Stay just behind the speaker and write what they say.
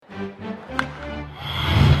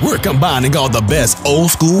We're combining all the best old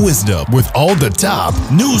school wisdom with all the top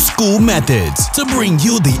new school methods to bring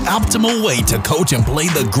you the optimal way to coach and play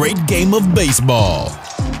the great game of baseball.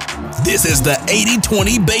 This is the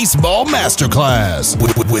 80-20 Baseball Masterclass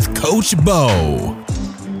with Coach Bo.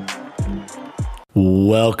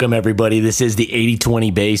 Welcome, everybody. This is the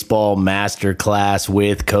 80-20 Baseball Masterclass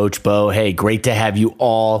with Coach Bo. Hey, great to have you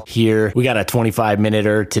all here. We got a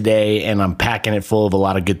 25-minute today, and I'm packing it full of a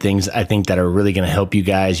lot of good things I think that are really going to help you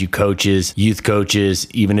guys, you coaches, youth coaches,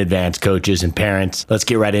 even advanced coaches and parents. Let's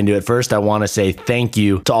get right into it. First, I want to say thank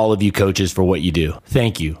you to all of you coaches for what you do.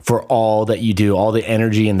 Thank you for all that you do, all the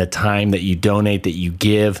energy and the time that you donate, that you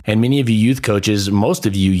give. And many of you youth coaches, most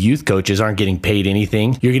of you youth coaches aren't getting paid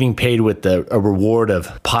anything. You're getting paid with a reward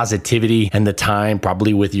of positivity and the time,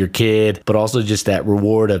 probably with your kid, but also just that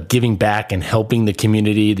reward of giving back and helping the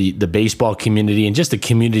community, the baseball community, and just the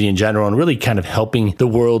community in general, and really kind of helping the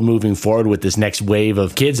world moving forward with this next wave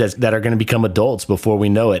of kids that are going to become adults before we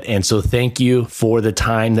know it. And so thank you for the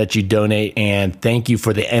time that you donate, and thank you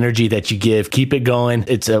for the energy that you give. Keep it going.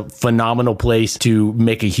 It's a phenomenal place to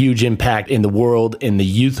make a huge impact in the world, in the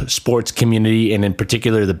youth sports community, and in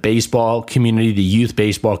particular the baseball community, the youth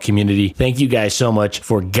baseball community. Thank you guys so much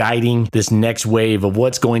for guiding this next wave of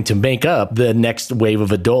what's going to make up the next wave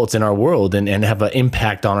of adults in our world and have an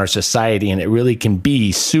impact on our society. And it really can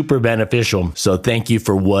be super beneficial. So thank you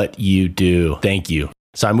for what you do. Thank you.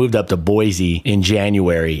 So I moved up to Boise in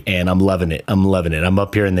January, and I'm loving it. I'm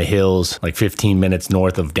up here in the hills, like 15 minutes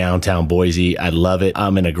north of downtown Boise. I love it.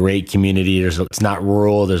 I'm in a great community. It's not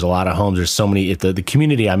rural. There's a lot of homes. There's so many. The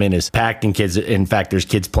community I'm in is packed in kids. In fact, there's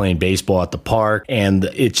kids playing baseball at the park, and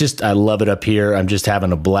I love it up here. I'm just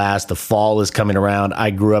having a blast. The fall is coming around. I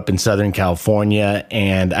grew up in Southern California,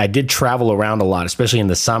 and I did travel around a lot, especially in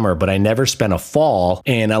the summer, but I never spent a fall.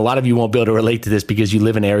 And a lot of you won't be able to relate to this because you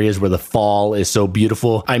live in areas where the fall is so beautiful.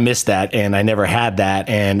 I miss that, and I never had that.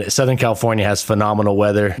 And Southern California has phenomenal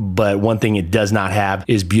weather, but one thing it does not have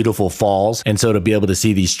is beautiful falls. And so to be able to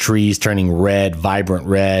see these trees turning red, vibrant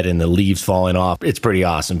red, and the leaves falling off, it's pretty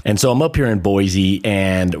awesome. And so I'm up here in Boise,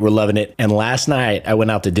 and we're loving it. And last night I went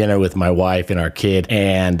out to dinner with my wife and our kid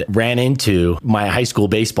and ran into my high school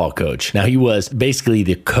baseball coach. Now, he was basically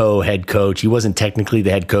the co-head coach. He wasn't technically the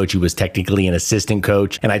head coach. He was technically an assistant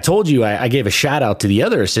coach. And I told you, I gave a shout out to the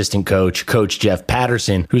other assistant coach, Coach Jeff Patterson,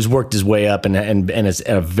 who's worked his way up and is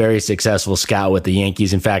a very successful scout with the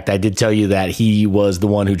Yankees. In fact, I did tell you that he was the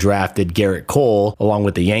one who drafted Garrett Cole along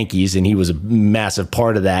with the Yankees, and he was a massive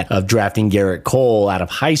part of that, of drafting Garrett Cole out of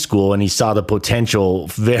high school, and he saw the potential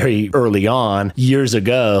very early on, years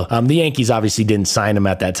ago. The Yankees obviously didn't sign him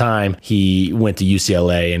at that time. He went to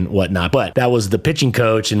UCLA and whatnot, but that was the pitching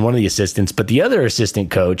coach and one of the assistants. But the other assistant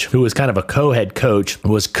coach, who was kind of a co-head coach,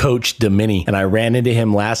 was Coach Domini, and I ran into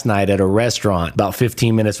him last night at a restaurant about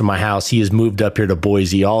 15 minutes from my house. He has moved up here to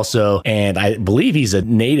Boise also, and I believe he's a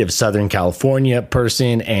native Southern California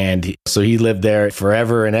person, and so he lived there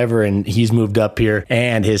forever and ever, and he's moved up here,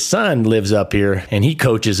 and his son lives up here, and he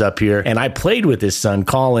coaches up here, and I played with his son,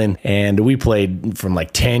 Colin, and we played from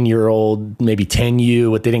like 10-year-old, maybe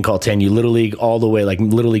 10U, what they didn't call 10U, Little League, all the way, like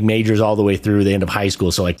Little League majors all the way through the end of high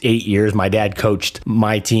school, so like 8 years. My dad coached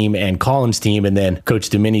my team and Colin's team, and then Coach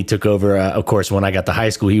Domini took over, of course, when I got to high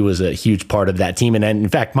school. He was a huge part of that team. And then, in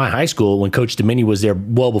fact, my high school, when Coach Domini was there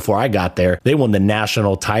well before I got there, they won the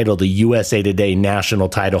national title, the USA Today national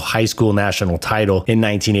title, high school national title in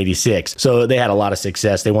 1986. So they had a lot of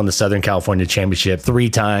success. They won the Southern California Championship 3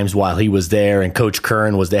 times while he was there. And Coach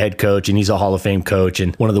Kern was the head coach, and he's a Hall of Fame coach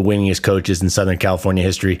and one of the winningest coaches in Southern California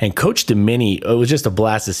history. And Coach Domini, it was just a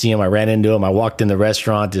blast to see him. I ran into him. I walked in the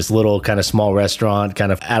restaurant, this little kind of small restaurant,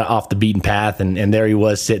 kind of off the beaten path. And there he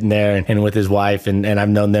was sitting there and with his wife. And I've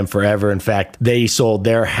known them forever. In fact, they sold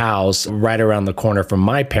their house right around the corner from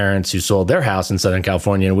my parents, who sold their house in Southern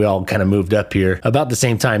California, and we all kind of moved up here about the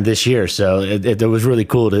same time this year. So it was really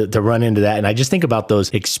cool to run into that. And I just think about those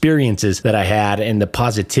experiences that I had and the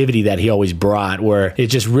positivity that he always brought, where it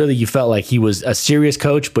just really, you felt like he was a serious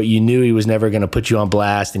coach, but you knew he was never going to put you on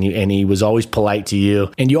blast, and he was always polite to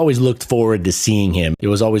you, and you always looked forward to seeing him. It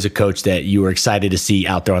was always a coach that you were excited to see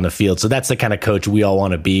out there on the field. So that's the kind of coach we all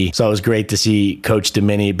want to be. So it was great to see Coach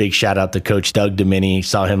Domini. Big shout out to Coach Doug Domini.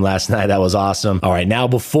 Saw him last night. That was awesome. All right, now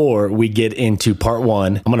before we get into part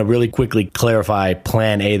 1, I'm going to really quickly clarify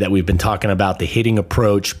Plan A that we've been talking about, the hitting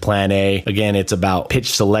approach, Plan A. Again, it's about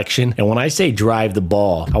pitch selection. And when I say drive the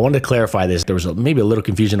ball, I wanted to clarify this. There was maybe a little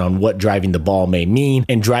confusion on what driving the ball may mean.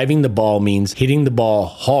 And driving the ball means hitting the ball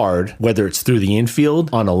hard, whether it's through the infield,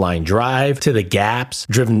 on a line drive, to the gaps,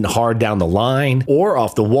 driven hard down the line, or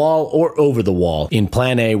off the wall, or over the wall. In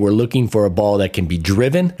Plan A, we're looking for a ball that can be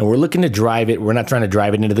driven, and we're looking to drive it. We're not trying to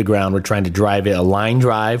drive it into the ground. We're trying to drive it a line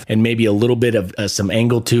drive and maybe a little bit of some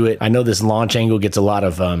angle to it. I know this launch angle gets a lot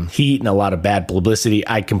of heat and a lot of bad publicity.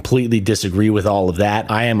 I completely disagree with all of that.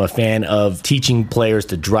 I am a fan of teaching players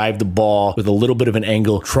to drive the ball with a little bit of an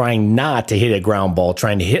angle, trying not to hit a ground ball,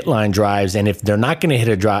 trying to hit line drives. And if they're not going to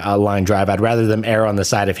hit a line drive, I'd rather them err on the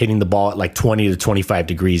side of hitting the ball at like 20 to 25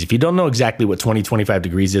 degrees. If you don't know exactly what 20, 25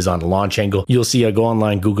 degrees is on a launch angle, you'll see, go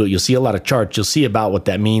online, Google, you'll see a lot of charts. You'll see about what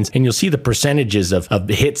that means. And you'll see the percentages of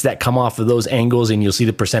hits that come off of those angles. And you'll see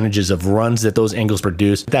the percentages of runs that those angles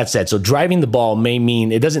produce. That said, so driving the ball may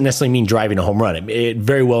mean, it doesn't necessarily mean driving a home run. It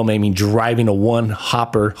very well may mean driving a one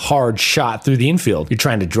hopper hard shot through the infield. You're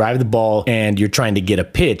trying to drive the ball and you're trying to get a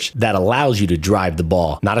pitch that allows you to drive the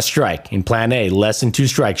ball, not a strike. In plan A, less than 2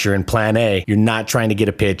 strikes, you're in plan A. You're not trying to get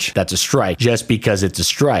a pitch that's a strike just because it's a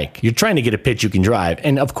strike. You're trying to get a pitch you can drive.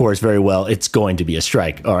 And of course, very well, it's going to be a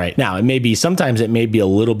strike. All right. Now, sometimes it may be a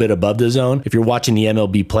little bit above the zone. If you're watching the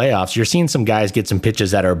MLB playoffs, you're seeing some guys get some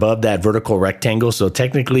pitches that are above that vertical rectangle. So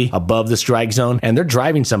technically above the strike zone, and they're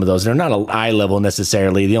driving some of those. They're not eye level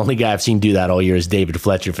necessarily. The only guy I've seen do that all year is David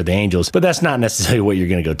Fletcher for the Angels, but that's not necessarily what you're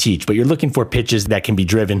going to go teach. But you're looking for pitches that can be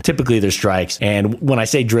driven. Typically they're strikes. And when I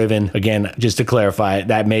say driven, again, just to clarify,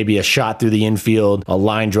 that may be a shot through the infield, a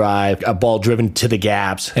line drive, a ball driven to the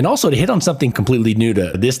gaps, and also to hit on something completely new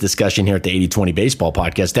to this discussion here at the 80-20 Baseball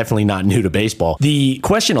Podcast, definitely not new to baseball. The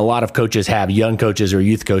question a lot of coaches have, young coaches or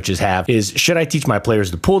youth coaches have, is should I teach my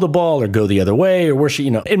players to pull the ball or go the other way, or where should,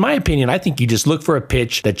 in my opinion, I think you just look for a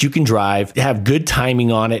pitch that you can drive, have good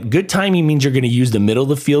timing on it. Good timing means you're going to use the middle of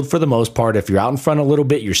the field for the most part. If you're out in front a little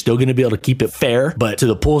bit, you're still going to be able to keep it fair, but to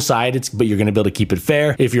the pull side, but you're going to be able to keep it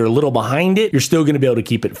fair. If you're a little behind it, you're still going to be able to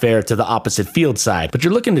keep it fair to the opposite field side, but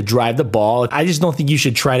you're looking to drive the ball. I just don't think you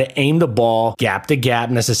should try to aim the ball gap to gap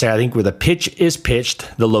necessarily. I think where the pitch is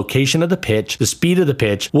pitched, the location of the pitch, the speed of the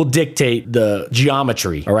pitch will dictate the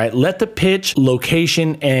geometry. All right. Let the pitch,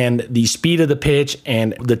 location, and the speed of the pitch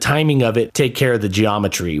and the timing of it take care of the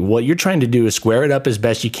geometry. What you're trying to do is square it up as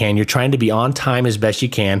best you can. You're trying to be on time as best you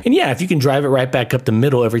can. And yeah, if you can drive it right back up the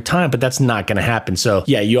middle every time, but that's not going to happen. So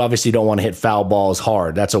yeah, you obviously don't want to hit foul balls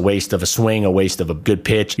hard. That's a waste of a swing, a waste of a good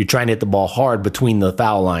pitch. You're trying to hit the ball hard between the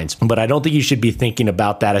foul lines, but I don't think you should be thinking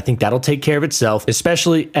about that. I think that'll take care of itself,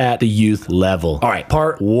 especially at the youth level. All right.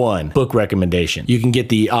 Part 1, book recommendation. You can get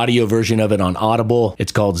the audio version of it on Audible.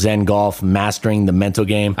 It's called Zen Golf, Mastering the Mental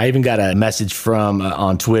Game. I even got a message from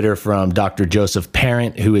on Twitter from Dr. Joseph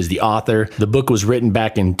Parent, who is the author. The book was written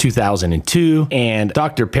back in 2002, and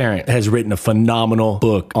Dr. Parent has written a phenomenal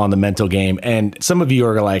book on the mental game. And some of you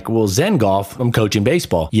are like, well, Zen Golf, I'm coaching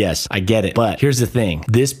baseball. Yes, I get it. But here's the thing.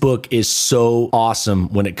 This book is so awesome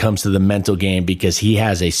when it comes to the mental game because he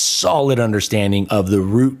has a solid understanding of the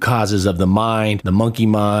root causes of the mind, the monkey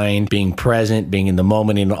mind, being present, being in the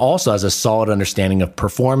moment, and also has a solid understanding of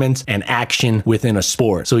performance and action within a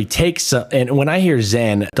sport. So he takes, and when I hear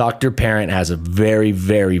Zen, Dr. Parent has a very,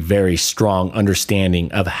 very, very strong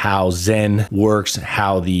understanding of how Zen works,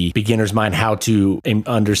 how the beginner's mind, how to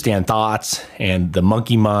understand thoughts and the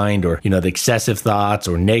monkey mind, or, the excessive thoughts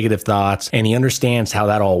or negative thoughts. And he understands how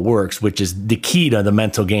that all works, which is the key to the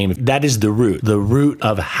mental game. That is the root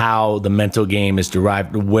of how the mental game is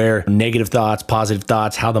derived, where negative thoughts, positive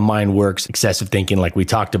thoughts, how the mind works, excessive thinking, like we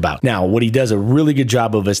talked about. Now, what he does a really good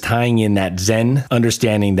job of is tying in that Zen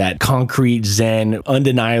understanding, that concrete Zen,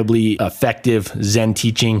 undeniably effective Zen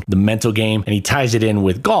teaching, the mental game, and he ties it in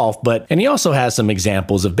with golf, and he also has some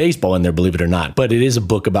examples of baseball in there, believe it or not, but it is a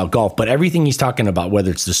book about golf. But everything he's talking about,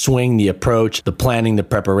 whether it's the swing, the approach, the planning, the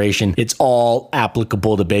preparation, it's all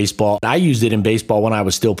applicable to baseball. I used it in baseball when I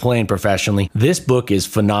was still playing professionally. This book is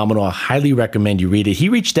phenomenal. I highly recommend you read it. He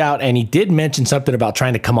reached out and he did mention something about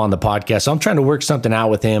trying to come on the podcast. So I'm trying to work something out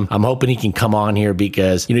with him. I'm hoping he can come on here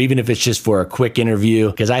because, even if it's just for a quick interview,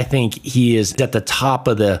 because I think he is at the top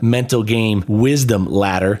of the mental game wisdom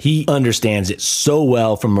ladder. He understands it so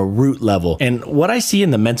well from a root level. And what I see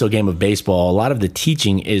in the mental game of baseball, a lot of the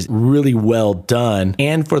teaching is really well done.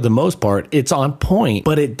 And for the most part, it's on point,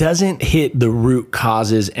 but it doesn't hit the root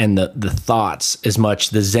causes and the thoughts as much,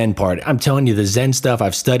 the Zen part. I'm telling you, the Zen stuff,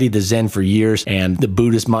 I've studied the Zen for years, and the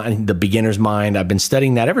Buddhist mind, the beginner's mind, I've been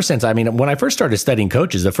studying that ever since. When I first started studying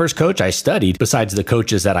coaches, the first coach I studied, besides the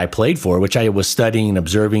coaches that I played for, which I was studying and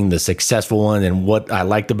observing the successful one and what I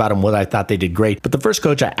liked about them, what I thought they did great. But the first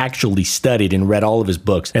coach I actually studied and read all of his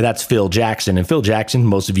books, and that's Phil Jackson. And Phil Jackson,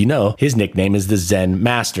 most of you know, his nickname is the Zen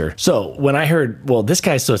Master. So when I heard, well, this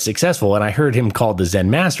guy's so successful, and I heard him called the Zen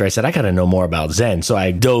Master, I said, I got to know more about Zen. So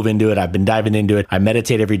I dove into it. I've been diving into it. I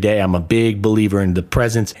meditate every day. I'm a big believer in the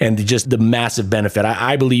presence and just the massive benefit.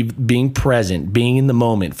 I believe being present, being in the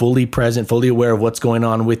moment, fully present, fully aware of what's going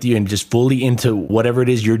on on with you and just fully into whatever it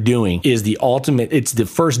is you're doing is the ultimate. It's the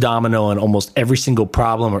first domino in almost every single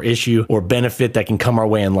problem or issue or benefit that can come our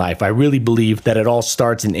way in life. I really believe that it all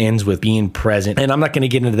starts and ends with being present. And I'm not going to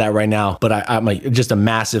get into that right now, but I'm just a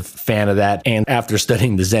massive fan of that. And after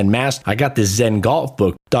studying the Zen Master, I got this Zen Golf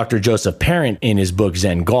book. Dr. Joseph Parent, in his book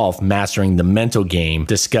Zen Golf, Mastering the Mental Game,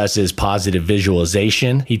 discusses positive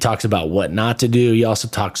visualization. He talks about what not to do. He also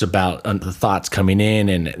talks about the thoughts coming in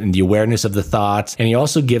and the awareness of the thoughts. And he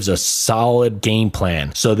also gives a solid game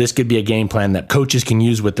plan. So this could be a game plan that coaches can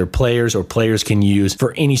use with their players or players can use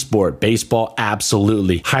for any sport. Baseball,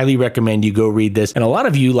 absolutely. Highly recommend you go read this. And a lot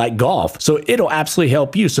of you like golf, so it'll absolutely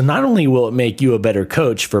help you. So not only will it make you a better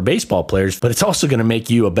coach for baseball players, but it's also going to make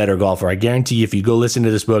you a better golfer. I guarantee you, if you go listen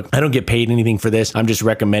to this book, I don't get paid anything for this. I'm just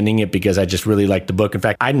recommending it because I just really like the book. In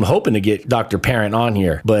fact, I'm hoping to get Dr. Parent on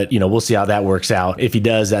here, but we'll see how that works out. If he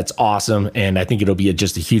does, that's awesome. And I think it'll be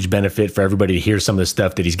just a huge benefit for everybody to hear some of the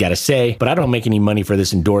stuff that he's got to say, but I don't make any money for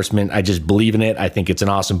this endorsement. I just believe in it. I think it's an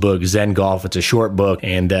awesome book, Zen Golf. It's a short book,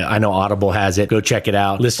 and I know Audible has it. Go check it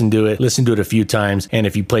out. Listen to it a few times. And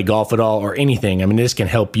if you play golf at all or anything, this can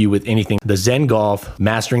help you with anything. The Zen Golf,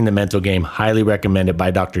 Mastering the Mental Game, highly recommended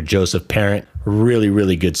by Dr. Joseph Parent. Really,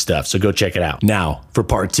 really good stuff. So go check it out. Now, for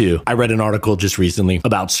part two, I read an article just recently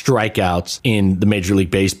about strikeouts in the Major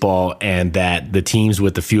League Baseball and that the teams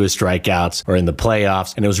with the fewest strikeouts are in the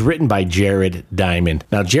playoffs. And it was written by Jared Diamond.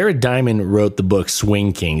 Now, Jared Diamond wrote the book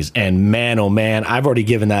Swing Kings. And man, oh man, I've already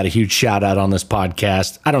given that a huge shout out on this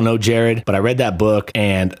podcast. I don't know Jared, but I read that book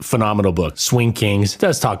and phenomenal book. Swing Kings. It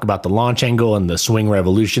does talk about the launch angle and the swing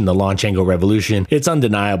revolution, the launch angle revolution. It's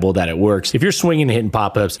undeniable that it works. If you're swinging and hitting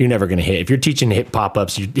pop-ups, you're never going to hit. If you're teaching to hit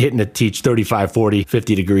pop-ups, you're hitting to teach 35, 40,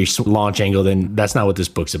 50 degree launch angle, then that's not what this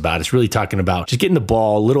book's about. It's really talking about just getting the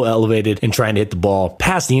ball a little elevated and trying to hit the ball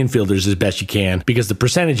past the infielders as best you can, because the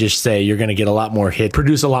percentages say you're going to get a lot more hit,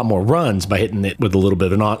 produce a lot more runs by hitting it with a little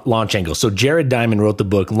bit of a launch angle. So Jared Diamond wrote the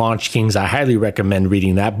book Launch Kings. I highly recommend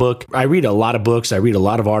reading that book. I read a lot of books. I read a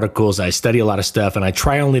lot of articles. I study a lot of stuff, and I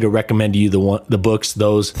try only to recommend to you the books,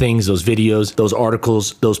 those things, those videos, those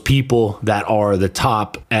articles, those people that are the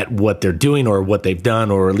top at what they're doing or what they've done,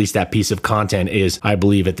 or at least that piece of content is, I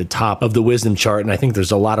believe, at the top of the wisdom chart. And I think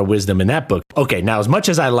there's a lot of wisdom in that book. Okay, now as much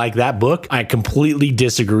as I like that book, I completely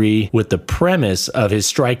disagree with the premise of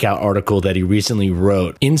his Strikeout article that he recently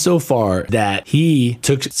wrote, insofar that he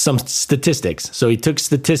took some statistics. So he took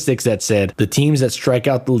statistics that said the teams that strike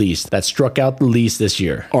out the least, that struck out the least this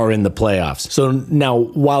year, are in the playoffs. So now,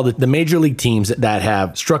 while the major league teams that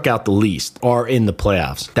have struck out the least are in the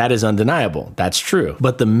playoffs, that is undeniable. That's true.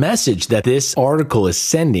 But the message that this article is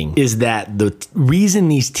sending is that the reason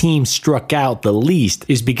these teams struck out the least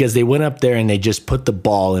is because they went up there and they just put the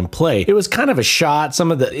ball in play. It was kind of a shot.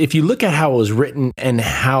 If you look at how it was written and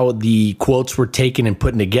how the quotes were taken and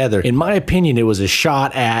put together, in my opinion, it was a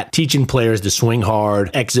shot at teaching players to swing hard,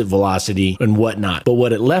 exit velocity, and whatnot. But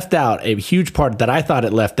what it left out, a huge part that I thought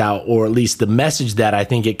it left out, or at least the message that I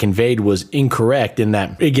think it conveyed, was incorrect, in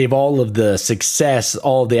that it gave all of the success,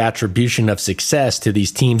 all of the attribution of success to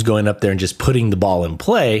these teams going up there and just putting the ball in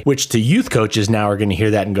play, which to youth coaches now are going to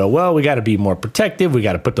hear that and go, well, we got to be more protective. We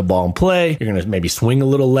got to put the ball in play. You're going to maybe swing a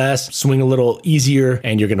little less, swing a little easier,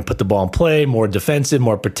 and you're going to put the ball in play, more defensive,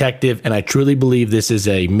 more protective. And I truly believe this is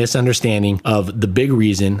a misunderstanding of the big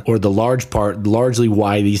reason, or the largely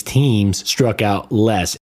why these teams struck out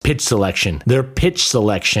less. Pitch selection. Their pitch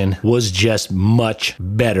selection was just much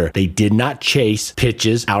better. They did not chase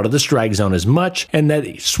pitches out of the strike zone as much, and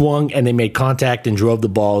they swung and they made contact and drove the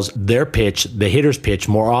balls, their pitch, the hitter's pitch,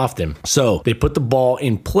 more often. So they put the ball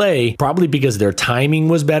in play, probably because their timing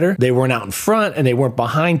was better. They weren't out in front and they weren't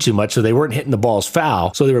behind too much, so they weren't hitting the balls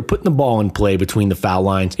foul. So they were putting the ball in play between the foul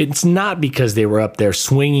lines. It's not because they were up there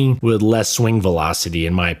swinging with less swing velocity,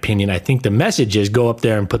 in my opinion. I think the message is go up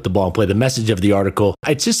there and put the ball in play. The message of the article,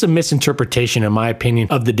 it's just a misinterpretation, in my opinion,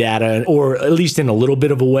 of the data, or at least in a little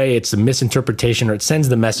bit of a way, it's a misinterpretation, or it sends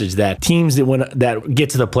the message that teams that get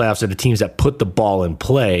to the playoffs are the teams that put the ball in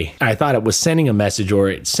play. I thought it was sending a message, or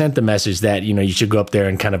it sent the message that, you should go up there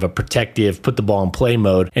in kind of a protective, put the ball in play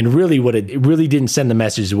mode. And really what it really didn't send the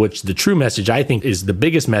message, which the true message I think is the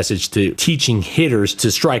biggest message to teaching hitters to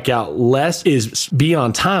strike out less, is be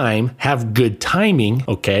on time, have good timing.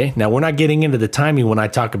 Okay. Now we're not getting into the timing when I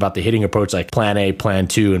talk about the hitting approach, like plan A, plan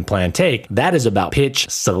 2, to and plan take. That is about pitch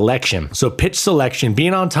selection. So pitch selection,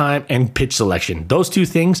 being on time, and pitch selection. Those two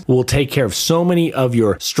things will take care of so many of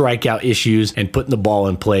your strikeout issues and putting the ball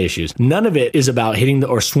in play issues. None of it is about hitting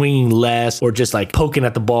or swinging less or just like poking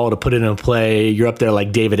at the ball to put it in play. You're up there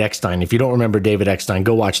like David Eckstein. If you don't remember David Eckstein,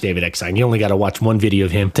 go watch David Eckstein. You only got to watch one video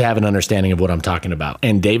of him to have an understanding of what I'm talking about.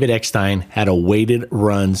 And David Eckstein had a weighted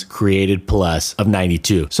runs created plus of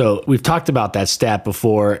 92. So we've talked about that stat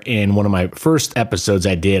before in one of my first episodes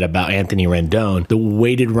I did about Anthony Rendon. The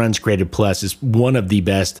weighted runs created plus is one of the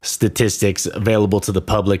best statistics available to the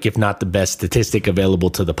public, if not the best statistic available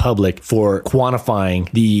to the public for quantifying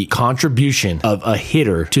the contribution of a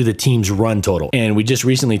hitter to the team's run total. And we just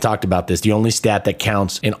recently talked about this. The only stat that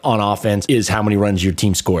counts on offense is how many runs your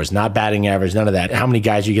team scores, not batting average, none of that. How many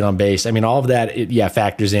guys you get on base. I mean, all of that,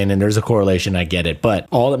 factors in, and there's a correlation. I get it. But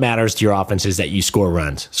all that matters to your offense is that you score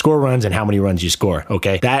runs and how many runs you score.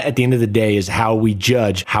 Okay. That at the end of the day is how we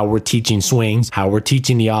judge how we're teaching swings, how we're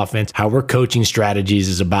teaching the offense, how we're coaching strategies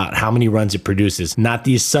is about how many runs it produces, not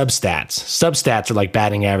these substats. Substats are like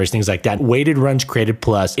batting average, things like that. Weighted runs created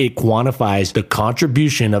plus, it quantifies the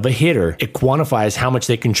contribution of a hitter. It quantifies how much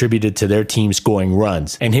they contributed to their team scoring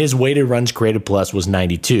runs. And his weighted runs created plus was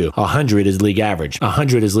 92. 100 is league average.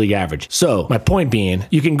 100 is league average. So my point being,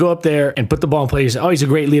 you can go up there and put the ball in play. You say, oh, he's a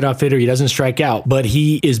great leadoff hitter. He doesn't strike out, but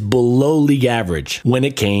he is below league average when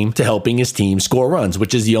it came to helping his team score runs,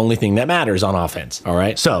 which is the only thing that matters on offense. All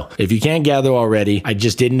right. So if you can't gather already, I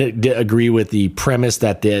just didn't agree with the premise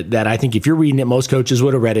that I think if you're reading it, most coaches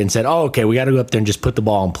would have read it and said, oh, okay, we got to go up there and just put the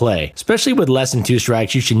ball in play. Especially with less than 2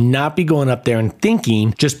 strikes, you should not be going up there and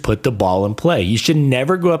thinking just put the ball in play. You should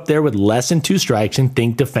never go up there with less than 2 strikes and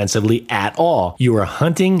think defensively at all. You are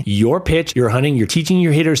hunting your pitch. You're teaching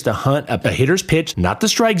your hitters to hunt a hitter's pitch, not the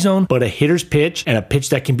strike zone, but a hitter's pitch and a pitch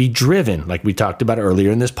that can be driven, like we talked about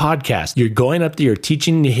earlier in this podcast. You're going up there, you're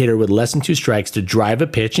teaching the hitter with less than 2 strikes to drive a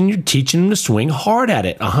pitch, and you're teaching them to swing hard at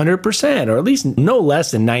it, 100%, or at least no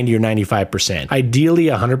less than 90 or 95%. Ideally,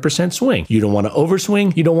 100% swing. You don't want to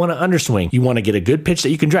overswing. You don't want to underswing. You want to get a good pitch that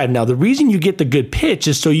you can drive. Now, the reason you get the good pitch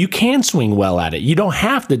is so you can swing well at it. You don't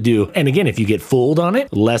have to do, and again, if you get fooled on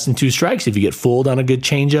it, less than 2 strikes. If you get fooled on a good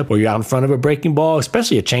changeup or you're out in front of a breaking ball,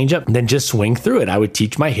 especially a changeup, then just swing through it. I would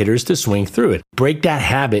teach my hitters to swing through it. Break that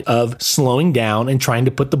habit of slowing down and trying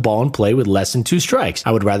to put the ball in play with less than 2 strikes.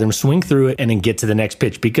 I would rather them swing through it and then get to the next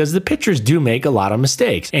pitch because the pitchers do make a lot of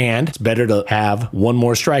mistakes. And it's better to have one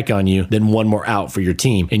more strike on you than one more out for your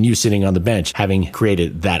team and you sitting on the bench having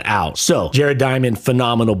created that out. So Jared Diamond,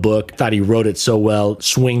 phenomenal book. Thought he wrote it so well.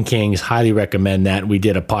 Swing Kings, highly recommend that. We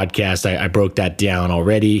did a podcast. I broke that down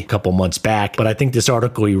already a couple months back. But I think this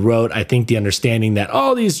article he wrote, I think the understanding that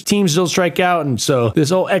all these teams don't strike out. And so this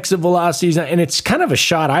whole exit velocities, and it's kind of a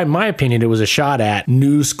shot, in my opinion, it was a shot at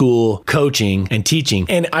new school coaching and teaching.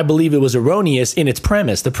 And I believe it was erroneous in its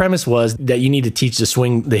premise. The premise was that you need to teach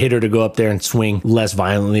the hitter to go up there and swing less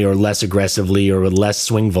violently or less aggressively or with less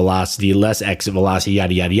swing velocity, less exit velocity,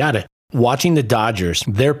 yada, yada, yada. Watching the Dodgers,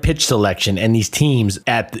 their pitch selection and these teams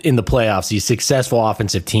in the playoffs, these successful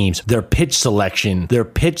offensive teams, their pitch selection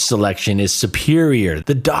is superior.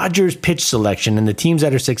 The Dodgers pitch selection and the teams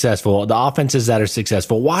that are successful, the offenses that are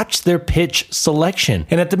successful, watch their pitch selection.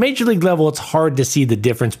 And at the major league level, it's hard to see the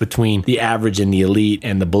difference between the average and the elite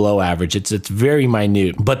and the below average. It's very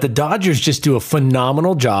minute. But the Dodgers just do a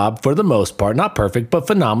phenomenal job for the most part, not perfect, but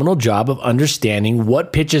phenomenal job of understanding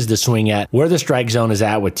what pitches to swing at, where the strike zone is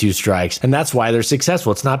at with 2 strikes. And that's why they're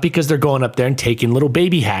successful. It's not because they're going up there and taking little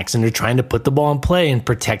baby hacks and they're trying to put the ball in play and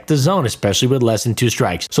protect the zone, especially with less than 2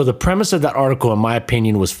 strikes. So the premise of that article, in my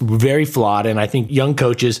opinion, was very flawed. And I think young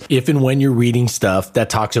coaches, if and when you're reading stuff that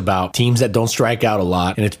talks about teams that don't strike out a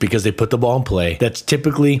lot, and it's because they put the ball in play, that's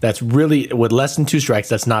really with less than 2 strikes,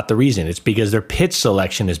 that's not the reason. It's because their pitch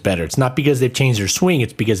selection is better. It's not because they've changed their swing.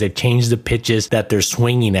 It's because they've changed the pitches that they're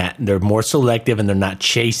swinging at. They're more selective and they're not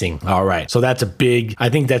chasing. All right. So that's I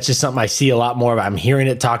think that's just something I see a lot more of. I'm hearing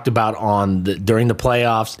it talked about during the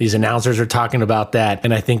playoffs. These announcers are talking about that,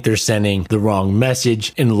 and I think they're sending the wrong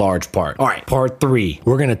message in large part. All right, part 3,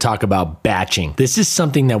 we're going to talk about batching. This is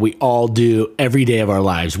something that we all do every day of our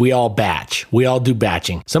lives. We all batch. We all do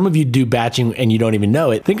batching. Some of you do batching and you don't even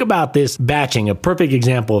know it. Think about this batching. A perfect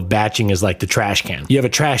example of batching is like the trash can. You have a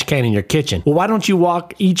trash can in your kitchen. Well, why don't you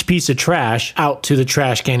walk each piece of trash out to the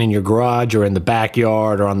trash can in your garage or in the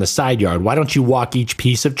backyard or on the side yard? Why don't you walk each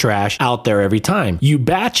piece of trash trash out there every time. You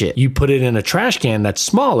batch it. You put it in a trash can that's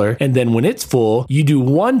smaller, and then when it's full, you do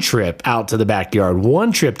one trip out to the backyard,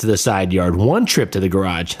 one trip to the side yard, one trip to the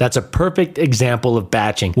garage. That's a perfect example of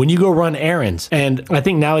batching. When you go run errands, and I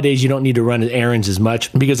think nowadays you don't need to run errands as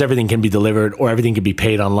much because everything can be delivered or everything can be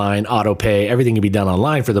paid online, auto pay, everything can be done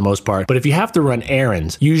online for the most part. But if you have to run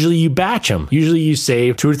errands, usually you batch them. Usually you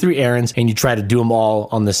save 2 or 3 errands and you try to do them all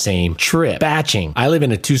on the same trip. Batching. I live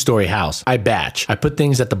in a 2-story house. I batch. I put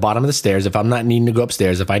things at the bottom of the stairs. If I'm not needing to go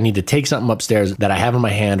upstairs, if I need to take something upstairs that I have in my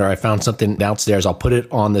hand or I found something downstairs, I'll put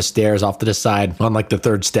it on the stairs off to the side on like the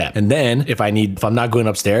 3rd step. And then if I'm not going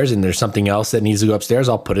upstairs and there's something else that needs to go upstairs,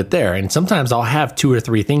 I'll put it there. And sometimes I'll have 2 or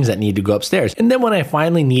 3 things that need to go upstairs. And then when I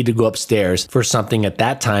finally need to go upstairs for something at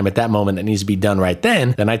that time, at that moment that needs to be done right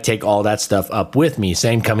then I take all that stuff up with me.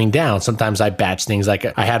 Same coming down. Sometimes I batch things, like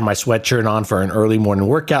I had my sweatshirt on for an early morning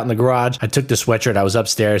workout in the garage. I took the sweatshirt, I was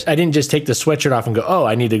upstairs. I didn't just take the sweatshirt off and go, oh,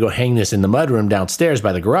 I need to go hang this in the mudroom downstairs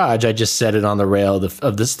by the garage. I just set it on the rail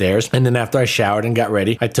of the stairs. And then after I showered and got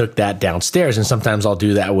ready, I took that downstairs. And sometimes I'll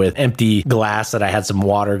do that with empty glass that I had some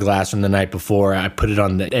water glass from the night before. I put it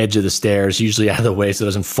on the edge of the stairs, usually out of the way so it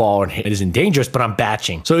doesn't fall and it isn't dangerous, but I'm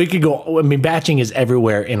batching. So it could go, I mean, batching is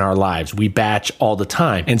everywhere in our lives. We batch all the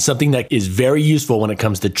time. And something that is very useful when it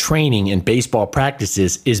comes to training and baseball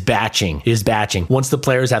practices is batching. Once the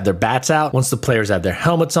players have their bats out, once the players have their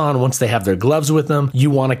helmets on, once they have their gloves with them, you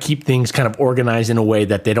want to keep things kind of organized in a way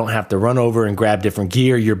that they don't have to run over and grab different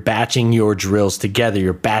gear. You're batching your drills together.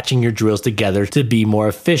 You're batching your drills together to be more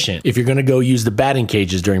efficient. If you're going to go use the batting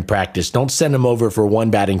cages during practice, don't send them over for one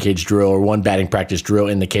batting cage drill or one batting practice drill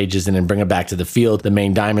in the cages and then bring them back to the field, the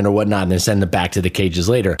main diamond or whatnot, and then send them back to the cages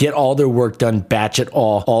later. Get all their work done, batch it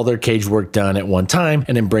all their cage work done at one time,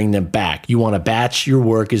 and then bring them back. You want to batch your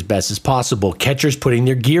work as best as possible. Catchers putting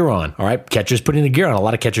their gear on. All right, catchers putting the gear on. A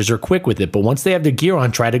lot of catchers are quick with it, but once they have their gear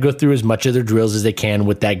on, try to go through as much of their drills as they can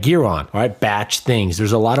with that gear on. All right, batch things.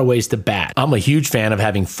 There's a lot of ways to bat. I'm a huge fan of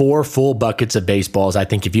having 4 full buckets of baseballs. I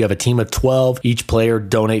think if you have a team of 12, each player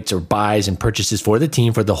donates or buys and purchases for the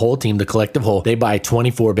team, for the whole team, the collective whole. They buy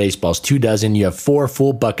 24 baseballs, 2 dozen. You have 4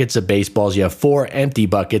 full buckets of baseballs. You have 4 empty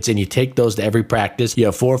buckets, and you take those to every practice. You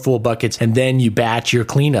have 4 full buckets, and then you batch your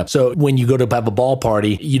cleanup. So when you go to have a ball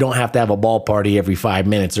party, you don't have to have a ball party every 5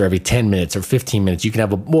 minutes or every 10 minutes or 15 minutes. You can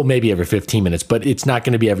have maybe every 15 minutes, but it's not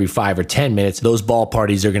going to be every 5 or 10 minutes. Those ball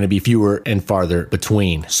parties are going to be fewer and farther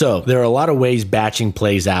between. So there are a lot of ways batching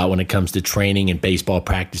plays out when it comes to training and baseball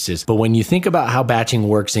practices. But when you think about how batching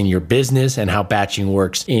works in your business and how batching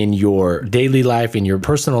works in your daily life, in your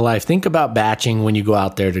personal life, think about batching when you go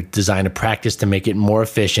out there to design a practice to make it more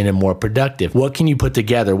efficient and more productive. What can you put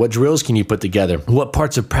together? What drills can you put together? What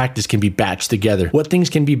parts of practice can be batched together? What things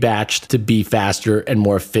can be batched to be faster and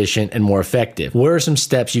more efficient and more effective? What are some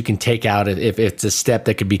steps you can take out if it's a step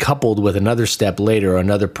that could be coupled with another step later or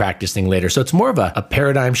another practice thing later? So it's more of a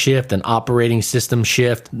paradigm shift, an operating system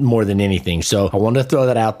shift more than anything. So I want to throw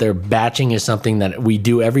that out there. Batching is something that we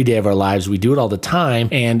do every day of our lives. We do it all the time.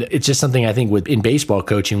 And it's just something I think in baseball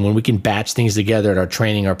coaching, when we can batch things together at our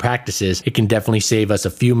training, our practices, it can definitely save us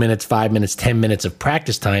a few minutes, 5 minutes, 10 minutes of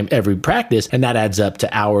practice time every practice. And that adds up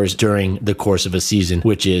to hours during the course of a season,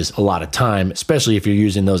 which is a lot of time, especially if you're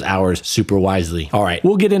using those hours super wisely. All right,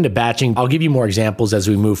 we'll get into batching. I'll give you more examples as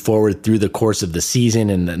we move forward through the course of the season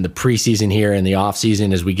and the preseason here and the off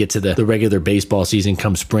season. As we get to the regular baseball season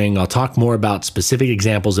come spring, I'll talk more about specific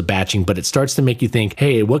examples of batching, but it starts to make you think,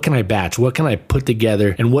 hey, what can I batch? What can I put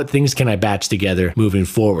together? And what things can I batch together moving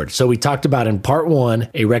forward? So we talked about in part 1,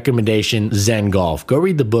 a recommendation, Zen Golf. Go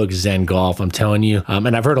read the book Zen Golf, I'm telling you.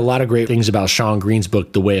 And I've heard a lot of great things about Sean Green's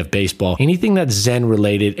book, The Way of Baseball. Anything that's Zen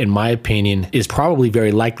related, in my opinion, is probably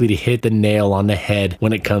very likely to hit the nail on the head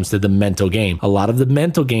when it comes to the mental game. A lot of the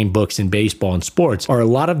mental game books in baseball and sports are a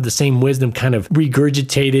lot of the same wisdom kind of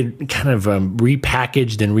regurgitated, kind of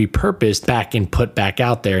repackaged and repurposed back and put back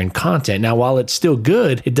out there in content. Now, while it's still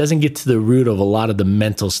good, it doesn't get to the root of a lot of the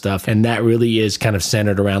mental stuff. And that really is kind of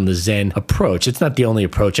centered around the Zen approach. It's not the only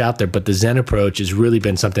approach out there, but the Zen approach has really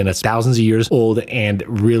been something that's thousands of years old and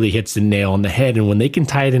really hits the nail on the head. And when they can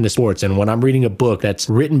tie it into sports, and when I'm reading a book that's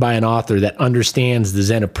written by an author that understands the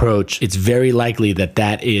Zen approach, it's very likely that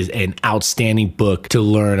that is an outstanding book to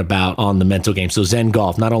learn about on the mental game. So Zen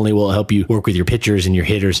Golf, not only will it help you work with your pitchers and your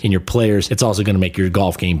hitters and your players, it's also going to make your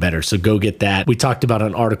golf game better. So go get that. We talked about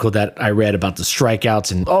an article that I read about the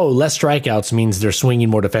strikeouts, and less strikeouts means they're swinging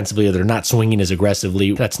more defensively or they're not swinging as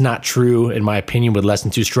aggressively. That's not true, in my opinion, with less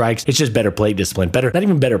than 2 strikes. It's just better plate discipline. Not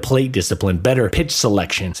even better plate discipline, better pitch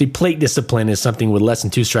selection. See, plate discipline is something with less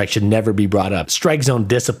than 2 strikes should never be brought up. Strike zone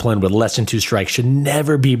discipline with less than 2 strikes should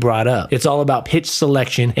never be brought up. It's all about pitch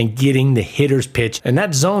selection and getting the hitter's pitch. And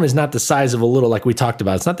that zone is not the size of a little, like we talked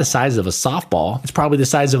about, it's not the size of a softball. It's probably the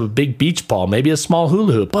size of a big beach ball, maybe a small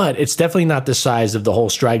hula hoop, but it's definitely not the size of the whole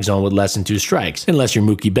strike zone with less than 2 strikes, unless you're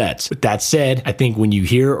Mookie Betts. With that said, I think when you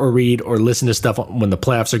hear or read or listen to stuff when the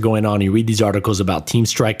playoffs are going on, you read these articles about teams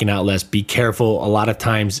striking out less, be careful. A lot of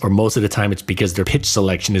times, or most of the time, it's because their pitch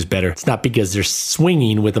selection is better. It's not because they're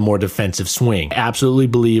swinging with a more defensive swing. I absolutely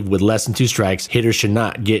believe with less than 2 strikes, hitters should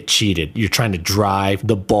not get cheated. You're trying to drive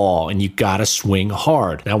the ball and you gotta swing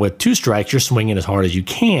hard. Now with 2 strikes, you're swinging as hard as you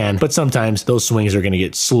can, but sometimes those swings are gonna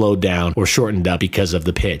get slowed down or shortened up because of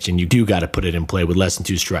the pitch, and you do gotta put it in play with less than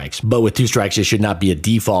 2 strikes. But with 2 strikes, it should not be a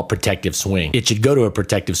default protective swing. It should go to a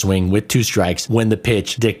protective swing with 2 strikes when the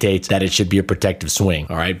pitch dictates that it should be a protective swing,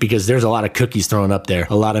 all right? Because there's a lot of cookies thrown up there,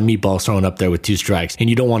 a lot of meatballs thrown up there with 2 strikes, and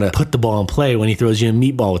you don't want to put the ball in play when he throws you a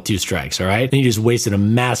meatball with 2 strikes, all right? Then you just wasted a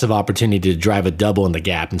massive opportunity to drive a double in the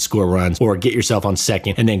gap and score runs, or get yourself on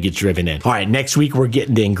second and then get driven in. All right, next week we're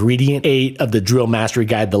getting to ingredient 8 of the drill mastery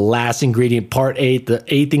guide, the last ingredient, part 8, the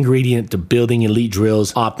 8th ingredient to building elite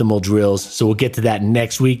drills, optimal drills. So we'll get to that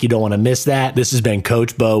next week. You don't want to miss that. This has been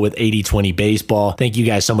Coach Bo with 80/20 Baseball. Thank you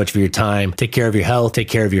guys so much for your time. Take care of your health, take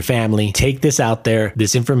care of your family. Take this out there,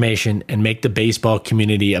 this information, and make the baseball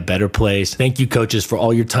community a better place. Thank you, coaches, for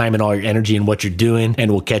all your time and all your energy and what you're doing,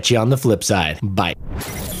 and we'll catch you on the flip side. Bye.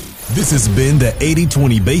 This has been the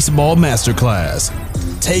 80/20 Baseball Masterclass.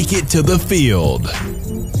 Take it to the field.